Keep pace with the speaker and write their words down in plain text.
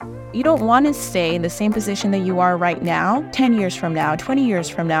You don't want to stay in the same position that you are right now, 10 years from now, 20 years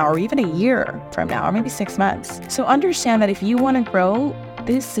from now, or even a year from now, or maybe 6 months. So understand that if you want to grow,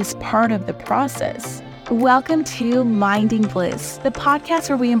 this is part of the process. Welcome to Minding Bliss, the podcast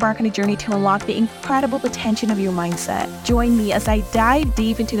where we embark on a journey to unlock the incredible potential of your mindset. Join me as I dive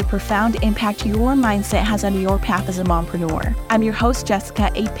deep into the profound impact your mindset has on your path as a mompreneur. I'm your host,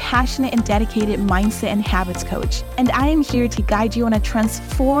 Jessica, a passionate and dedicated mindset and habits coach, and I am here to guide you on a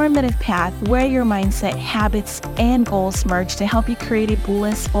transformative path where your mindset, habits, and goals merge to help you create a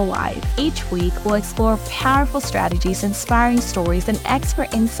blissful life. Each week, we'll explore powerful strategies, inspiring stories, and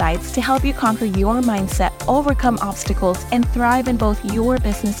expert insights to help you conquer your mindset, overcome obstacles, and thrive in both your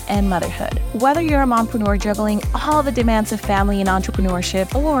business and motherhood. Whether you're a mompreneur juggling all the demands of family and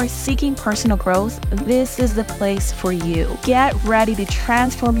entrepreneurship or seeking personal growth, this is the place for you. Get ready to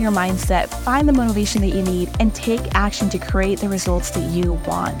transform your mindset, find the motivation that you need, and take action to create the results that you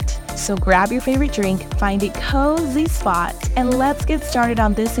want. So grab your favorite drink, find a cozy spot, and let's get started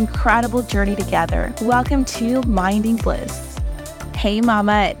on this incredible journey together. Welcome to Minding Bliss. Hey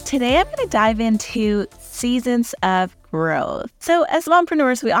mama, today I'm going to dive into seasons of growth. So as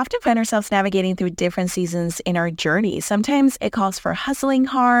mompreneurs, we often find ourselves navigating through different seasons in our journey. Sometimes it calls for hustling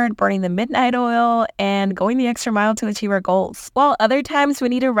hard, burning the midnight oil, and going the extra mile to achieve our goals. While other times we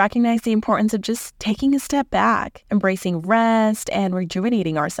need to recognize the importance of just taking a step back, embracing rest, and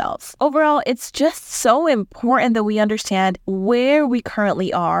rejuvenating ourselves. Overall, it's just so important that we understand where we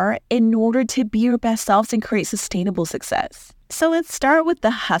currently are in order to be our best selves and create sustainable success. So let's start with the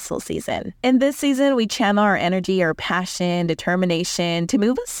hustle season. In this season, we channel our energy, our passion, determination to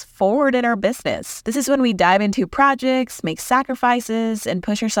move us forward in our business. This is when we dive into projects, make sacrifices, and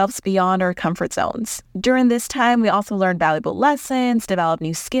push ourselves beyond our comfort zones. During this time, we also learn valuable lessons, develop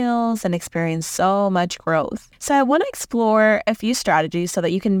new skills, and experience so much growth. So I want to explore a few strategies so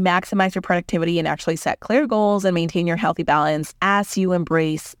that you can maximize your productivity and actually set clear goals and maintain your healthy balance as you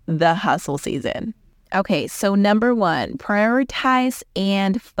embrace the hustle season. Okay, so number 1, prioritize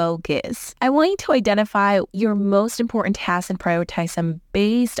and focus. I want you to identify your most important tasks and prioritize them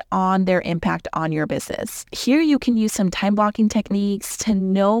based on their impact on your business. Here you can use some time blocking techniques to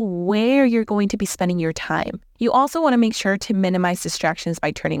know where you're going to be spending your time. You also want to make sure to minimize distractions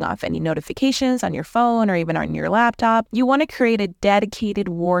by turning off any notifications on your phone or even on your laptop. You want to create a dedicated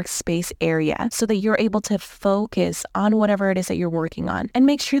workspace area so that you're able to focus on whatever it is that you're working on, and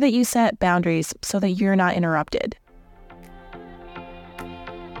make sure that you set boundaries so that you're not interrupted.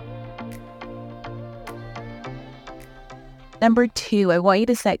 Number 2, I want you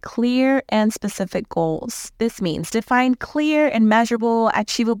to set clear and specific goals. This means define clear and measurable,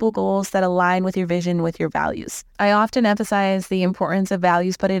 achievable goals that align with your vision, with your values. I often emphasize the importance of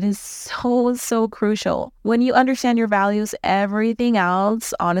values, but it is so crucial. When you understand your values, everything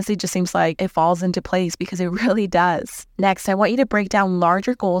else honestly just seems like it falls into place, because it really does. Next, I want you to break down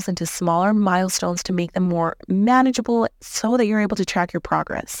larger goals into smaller milestones to make them more manageable so that you're able to track your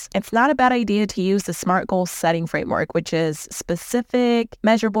progress. It's not a bad idea to use the SMART goal setting framework, which is specific,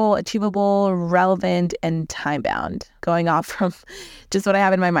 measurable, achievable, relevant, and time-bound, going off from just what I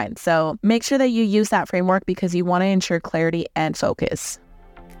have in my mind. So make sure that you use that framework because you want to ensure clarity and focus.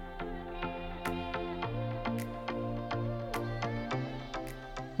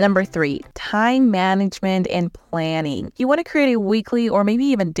 Number 3, time management and planning. You want to create a weekly or maybe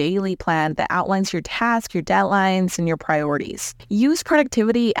even daily plan that outlines your tasks, your deadlines, and your priorities. Use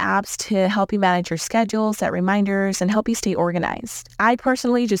productivity apps to help you manage your schedule, set reminders, and help you stay organized. I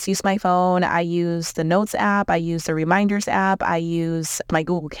personally just use my phone. I use the Notes app. I use the Reminders app. I use my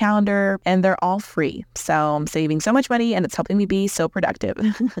Google Calendar, and they're all free. So I'm saving so much money, and it's helping me be so productive.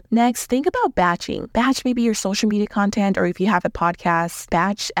 Next, think about batching. Batch maybe your social media content, or if you have a podcast,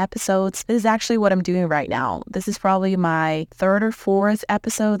 batch episodes. This is actually what I'm doing right now. This is probably my 3rd or 4th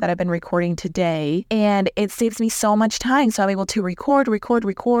episode that I've been recording today, and it saves me so much time. So I'm able to record,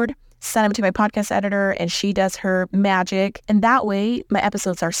 send them to my podcast editor, and she does her magic. And that way my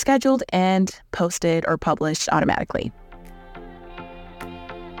episodes are scheduled and posted or published automatically.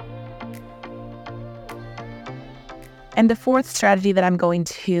 And the 4th strategy that I'm going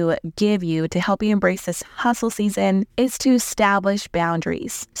to give you to help you embrace this hustle season is to establish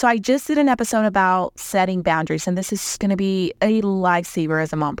boundaries. So I just did an episode about setting boundaries, and this is going to be a lifesaver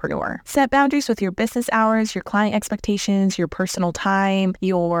as a mompreneur. Set boundaries with your business hours, your client expectations, your personal time,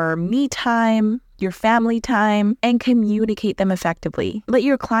 your me time, your family time, and communicate them effectively. Let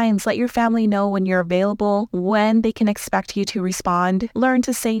your clients, let your family know when you're available, when they can expect you to respond. Learn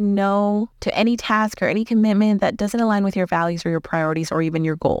to say no to any task or any commitment that doesn't align with your values or your priorities or even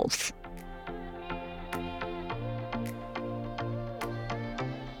your goals.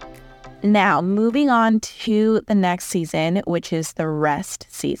 Now, moving on to the next season, which is the rest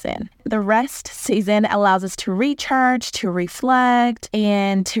season. The rest season allows us to recharge, to reflect,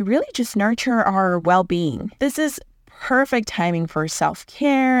 and to really just nurture our well-being. This is perfect timing for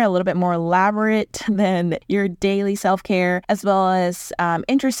self-care, a little bit more elaborate than your daily self-care, as well as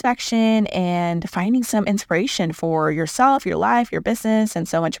introspection and finding some inspiration for yourself, your life, your business, and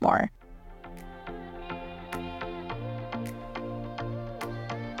so much more.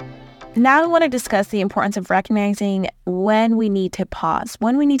 Now I want to discuss the importance of recognizing when we need to pause,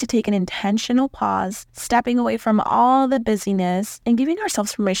 when we need to take an intentional pause, stepping away from all the busyness and giving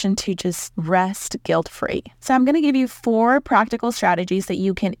ourselves permission to just rest guilt-free. So I'm going to give you 4 practical strategies that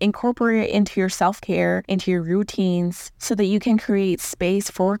you can incorporate into your self-care, into your routines, so that you can create space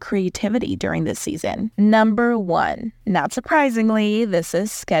for creativity during this season. Number 1, not surprisingly, this is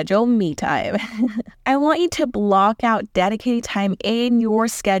schedule me time. I want you to block out dedicated time in your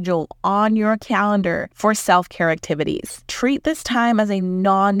schedule on your calendar for self-care activities. Treat this time as a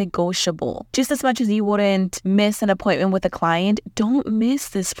non-negotiable. Just as much as you wouldn't miss an appointment with a client, don't miss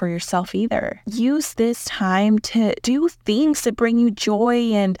this for yourself either. Use this time to do things that bring you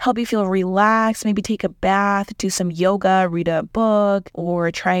joy and help you feel relaxed. Maybe take a bath, do some yoga, read a book,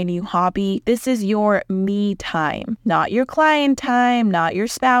 or try a new hobby. This is your me time, not your client time, not your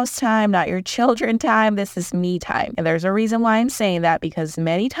spouse time, not your children time. This is me time. And there's a reason why I'm saying that, because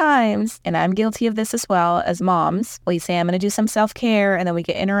many times, and I'm guilty of this as well as moms, we say, I'm going to do some self-care, and then we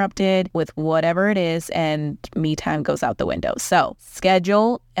get interrupted with whatever it is, and me time goes out the window. So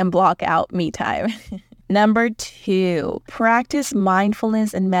schedule and block out me time. Number 2, practice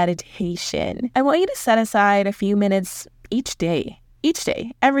mindfulness and meditation. I want you to set aside a few minutes each day,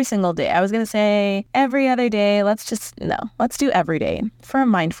 every single day. I was going to say every other day. Let's do every day for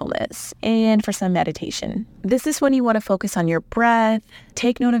mindfulness and for some meditation. This is when you want to focus on your breath,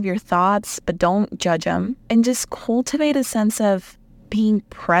 take note of your thoughts, but don't judge them, and just cultivate a sense of being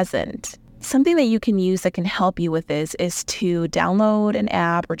present. Something that you can use that can help you with this is to download an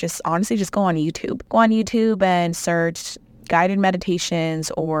app, or just honestly just go on YouTube. Go on YouTube and search guided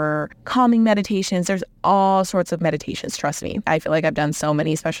meditations or calming meditations. There's all sorts of meditations, trust me. I feel like I've done so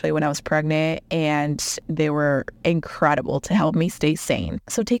many, especially when I was pregnant, and they were incredible to help me stay sane.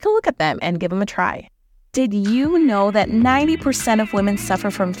 So take a look at them and give them a try. Did you know that 90% of women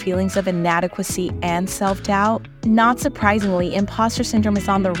suffer from feelings of inadequacy and self-doubt? Not surprisingly, imposter syndrome is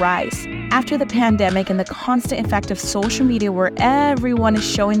on the rise. After the pandemic and the constant effect of social media where everyone is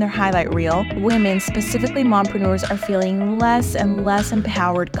showing their highlight reel, women, specifically mompreneurs, are feeling less and less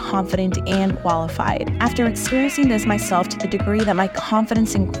empowered, confident, and qualified. After experiencing this myself to the degree that my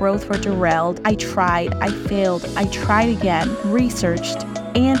confidence and growth were derailed, I tried, I failed, I tried again, researched,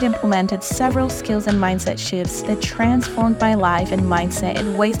 and implemented several skills and mindset shifts that transformed my life and mindset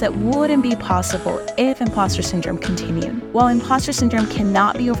in ways that wouldn't be possible if imposter syndrome continued. While imposter syndrome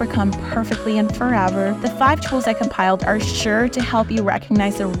cannot be overcome perfectly and forever, the 5 tools I compiled are sure to help you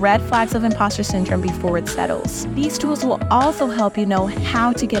recognize the red flags of imposter syndrome before it settles. These tools will also help you know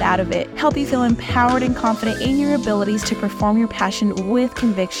how to get out of it, help you feel empowered and confident in your abilities to perform your passion with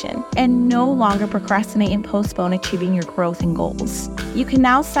conviction, and no longer procrastinate and postpone achieving your growth and goals. You can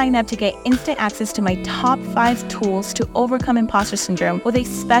now sign up to get instant access to my top 5 tools to overcome imposter syndrome, with a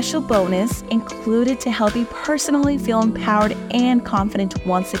special bonus included to help you personally feel empowered and confident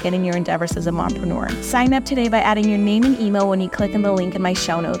once again in your endeavors as a mompreneur. Sign up today by adding your name and email when you click on the link in my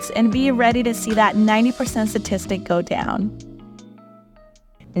show notes, and be ready to see that 90% statistic go down.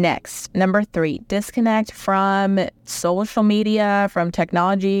 Next, number 3, disconnect from social media, from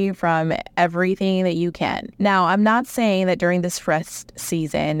technology, from everything that you can. Now, I'm not saying that during this rest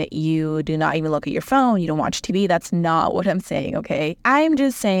season, you do not even look at your phone, you don't watch TV. That's not what I'm saying, okay? I'm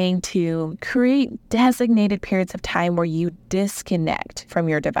just saying to create designated periods of time where you disconnect from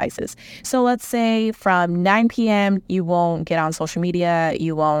your devices. So let's say from 9 p.m., you won't get on social media,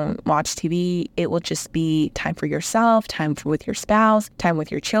 you won't watch TV. It will just be time for yourself, time with your spouse, time with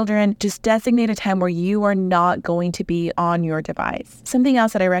your children. Just designate a time where you are not going to be on your device. Something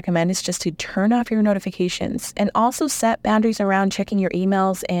else that I recommend is just to turn off your notifications, and also set boundaries around checking your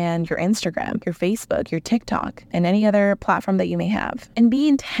emails and your Instagram, your Facebook, your TikTok, and any other platform that you may have. And be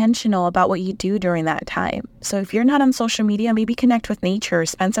intentional about what you do during that time. So if you're not on social media, maybe connect with nature,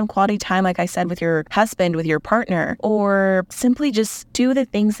 spend some quality time, like I said, with your husband, with your partner, or simply just do the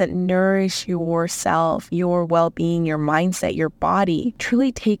things that nourish yourself, your well-being, your mindset, your body. Truly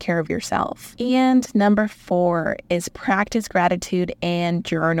really take care of yourself. And number 4 is practice gratitude and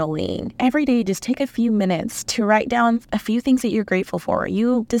journaling. Every day, just take a few minutes to write down a few things that you're grateful for.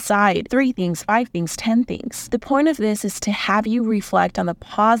 You decide 3 things, 5 things, 10 things. The point of this is to have you reflect on the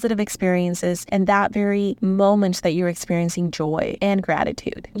positive experiences and that very moment that you're experiencing joy and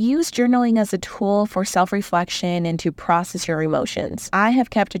gratitude. Use journaling as a tool for self-reflection and to process your emotions. I have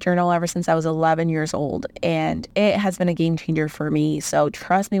kept a journal ever since I was 11 years old, and it has been a game changer for me. So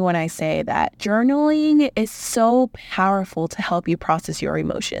trust me when I say that journaling is so powerful to help you process your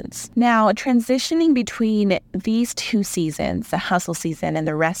emotions. Now, transitioning between these 2 seasons, the hustle season and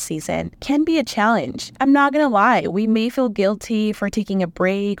the rest season, can be a challenge. I'm not gonna lie, we may feel guilty for taking a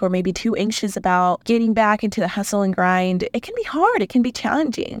break or maybe too anxious about getting back into the hustle and grind. It can be hard, it can be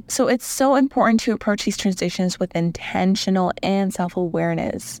challenging. So it's so important to approach these transitions with intentional and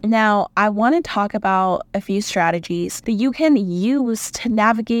self-awareness. Now, I want to talk about a few strategies that you can use to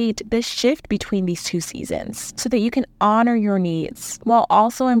navigate the shift between these 2 seasons so that you can honor your needs while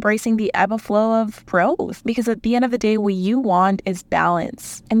also embracing the ebb and flow of growth. Because at the end of the day, what you want is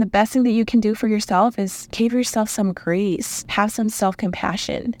balance. And the best thing that you can do for yourself is give yourself some grace, have some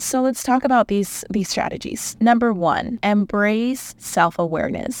self-compassion. So let's talk about these strategies. Number 1, embrace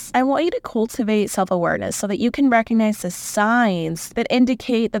self-awareness. I want you to cultivate self-awareness so that you can recognize the signs that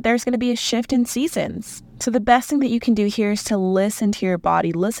indicate that there's going to be a shift in seasons. So the best thing that you can do here is to listen to your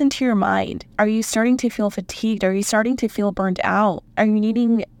body, listen to your mind. Are you starting to feel fatigued? Are you starting to feel burnt out? Are you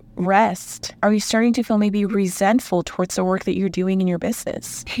needing rest? Are you starting to feel maybe resentful towards the work that you're doing in your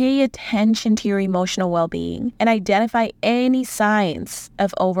business? Pay attention to your emotional well-being and identify any signs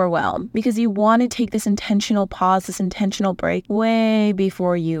of overwhelm, because you want to take this intentional pause, this intentional break way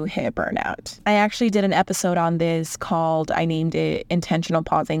before you hit burnout. I actually did an episode on this called, I named it intentional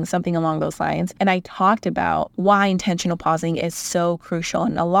pausing, something along those lines. And I talked about why intentional pausing is so crucial.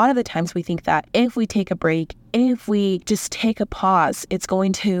 And a lot of the times we think that if we take a break, if we just take a pause, it's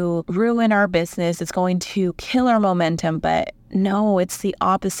going to ruin our business, it's going to kill our momentum, but no, it's the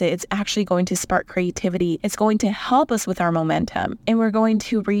opposite. It's actually going to spark creativity. It's going to help us with our momentum. And we're going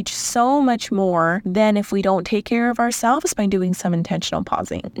to reach so much more than if we don't take care of ourselves by doing some intentional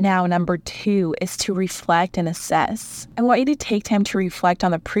pausing. Now, number 2 is to reflect and assess. I want you to take time to reflect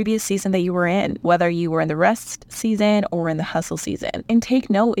on the previous season that you were in, whether you were in the rest season or in the hustle season. And take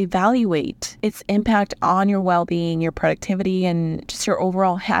note, evaluate its impact on your well-being, your productivity, and just your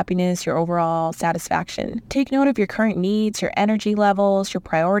overall happiness, your overall satisfaction. Take note of your current needs, your energy levels, your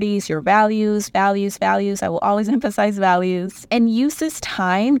priorities, your values. I will always emphasize values. And use this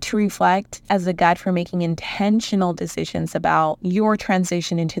time to reflect as a guide for making intentional decisions about your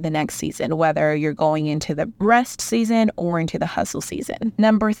transition into the next season, whether you're going into the rest season or into the hustle season.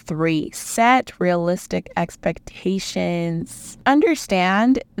 Number 3, set realistic expectations.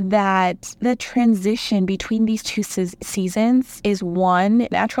 Understand that the transition between these 2 seasons is one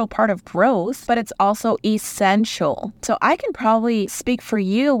natural part of growth, but it's also essential. So I can probably speak for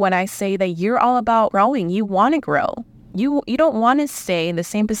you when I say that you're all about growing. You want to grow. You don't want to stay in the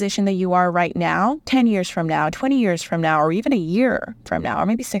same position that you are right now, 10 years from now, 20 years from now, or even a year from now, or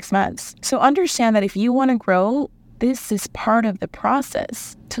maybe 6 months. So understand that if you want to grow, this is part of the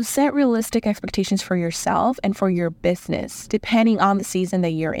process. So set realistic expectations for yourself and for your business, depending on the season that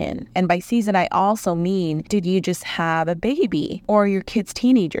you're in. And by season, I also mean, did you just have a baby, or your kids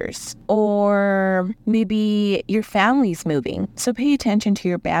teenagers, or maybe your family's moving? So pay attention to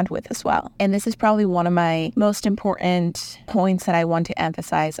your bandwidth as well. And this is probably one of my most important points that I want to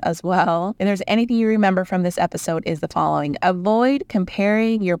emphasize as well. If there's anything you remember from this episode, is the following: avoid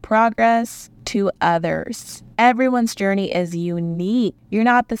comparing your progress to others. Everyone's journey is unique. You're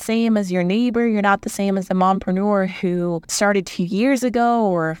not the same as your neighbor. You're not the same as the mompreneur who started 2 years ago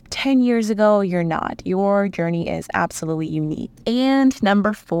or 10 years ago. You're not. Your journey is absolutely unique. And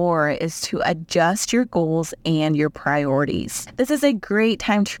number 4 is to adjust your goals and your priorities. This is a great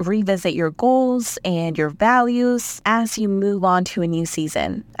time to revisit your goals and your values as you move on to a new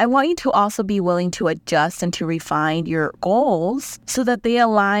season. I want you to also be willing to adjust and to refine your goals so that they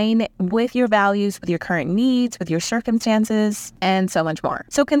align with your values, with your current needs, with your circumstances, and so much more.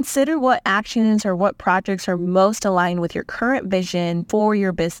 So consider what actions or what projects are most aligned with your current vision for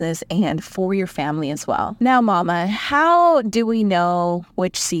your business and for your family as well. Now, Mama, how do we know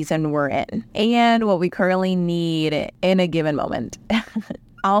which season we're in and what we currently need in a given moment?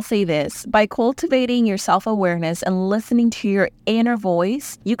 I'll say this: by cultivating your self-awareness and listening to your inner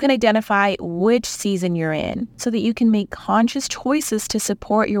voice, you can identify which season you're in so that you can make conscious choices to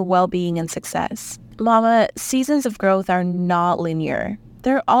support your well-being and success. Mama, seasons of growth are not linear.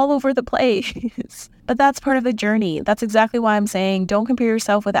 They're all over the place. But that's part of the journey. That's exactly why I'm saying don't compare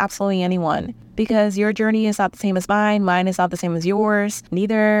yourself with absolutely anyone, because your journey is not the same as mine. Mine is not the same as yours.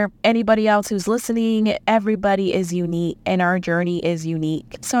 Neither anybody else who's listening. Everybody is unique and our journey is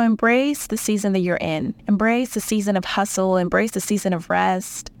unique. So embrace the season that you're in. Embrace the season of hustle. Embrace the season of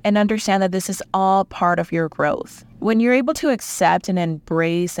rest, and understand that this is all part of your growth. When you're able to accept and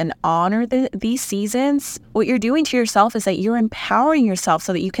embrace and honor these seasons, what you're doing to yourself is that you're empowering yourself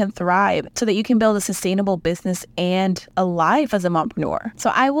so that you can thrive, so that you can build a sustainable business and a life as a mompreneur.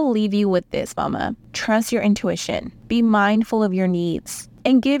 So I will leave you with this, mama. Trust your intuition. Be mindful of your needs,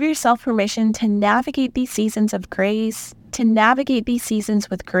 and give yourself permission to navigate these seasons of grace, to navigate these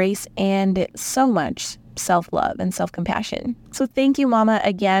seasons with grace and so much self-love and self-compassion. So thank you, mama,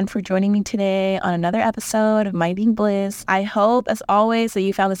 again for joining me today on another episode of Minding Bliss. I hope, as always, that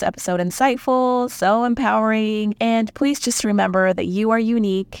you found this episode insightful, so empowering, and please just remember that you are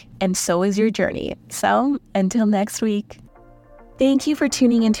unique and so is your journey. So until next week. Thank you for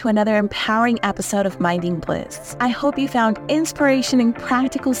tuning into another empowering episode of Minding Bliss. I hope you found inspiration and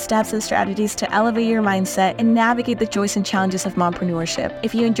practical steps and strategies to elevate your mindset and navigate the joys and challenges of mompreneurship.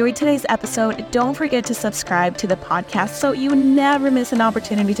 If you enjoyed today's episode, don't forget to subscribe to the podcast so you never miss an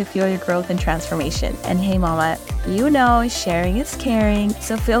opportunity to fuel your growth and transformation. And hey, mama, you know sharing is caring,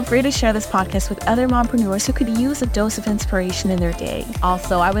 so feel free to share this podcast with other mompreneurs who could use a dose of inspiration in their day.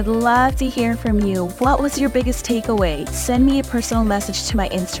 Also, I would love to hear from you. What was your biggest takeaway? Send me a personal message to my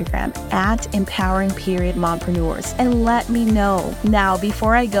Instagram @empowering_mompreneurs and let me know. Now,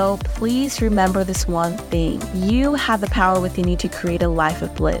 before I go, please remember this one thing. You have the power within you to create a life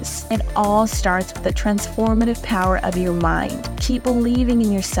of bliss. It all starts with the transformative power of your mind. Keep believing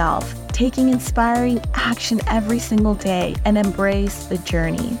in yourself, taking inspiring action every single day, and embrace the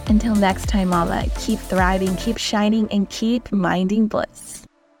journey. Until next time, mama, keep thriving, keep shining, and keep minding bliss.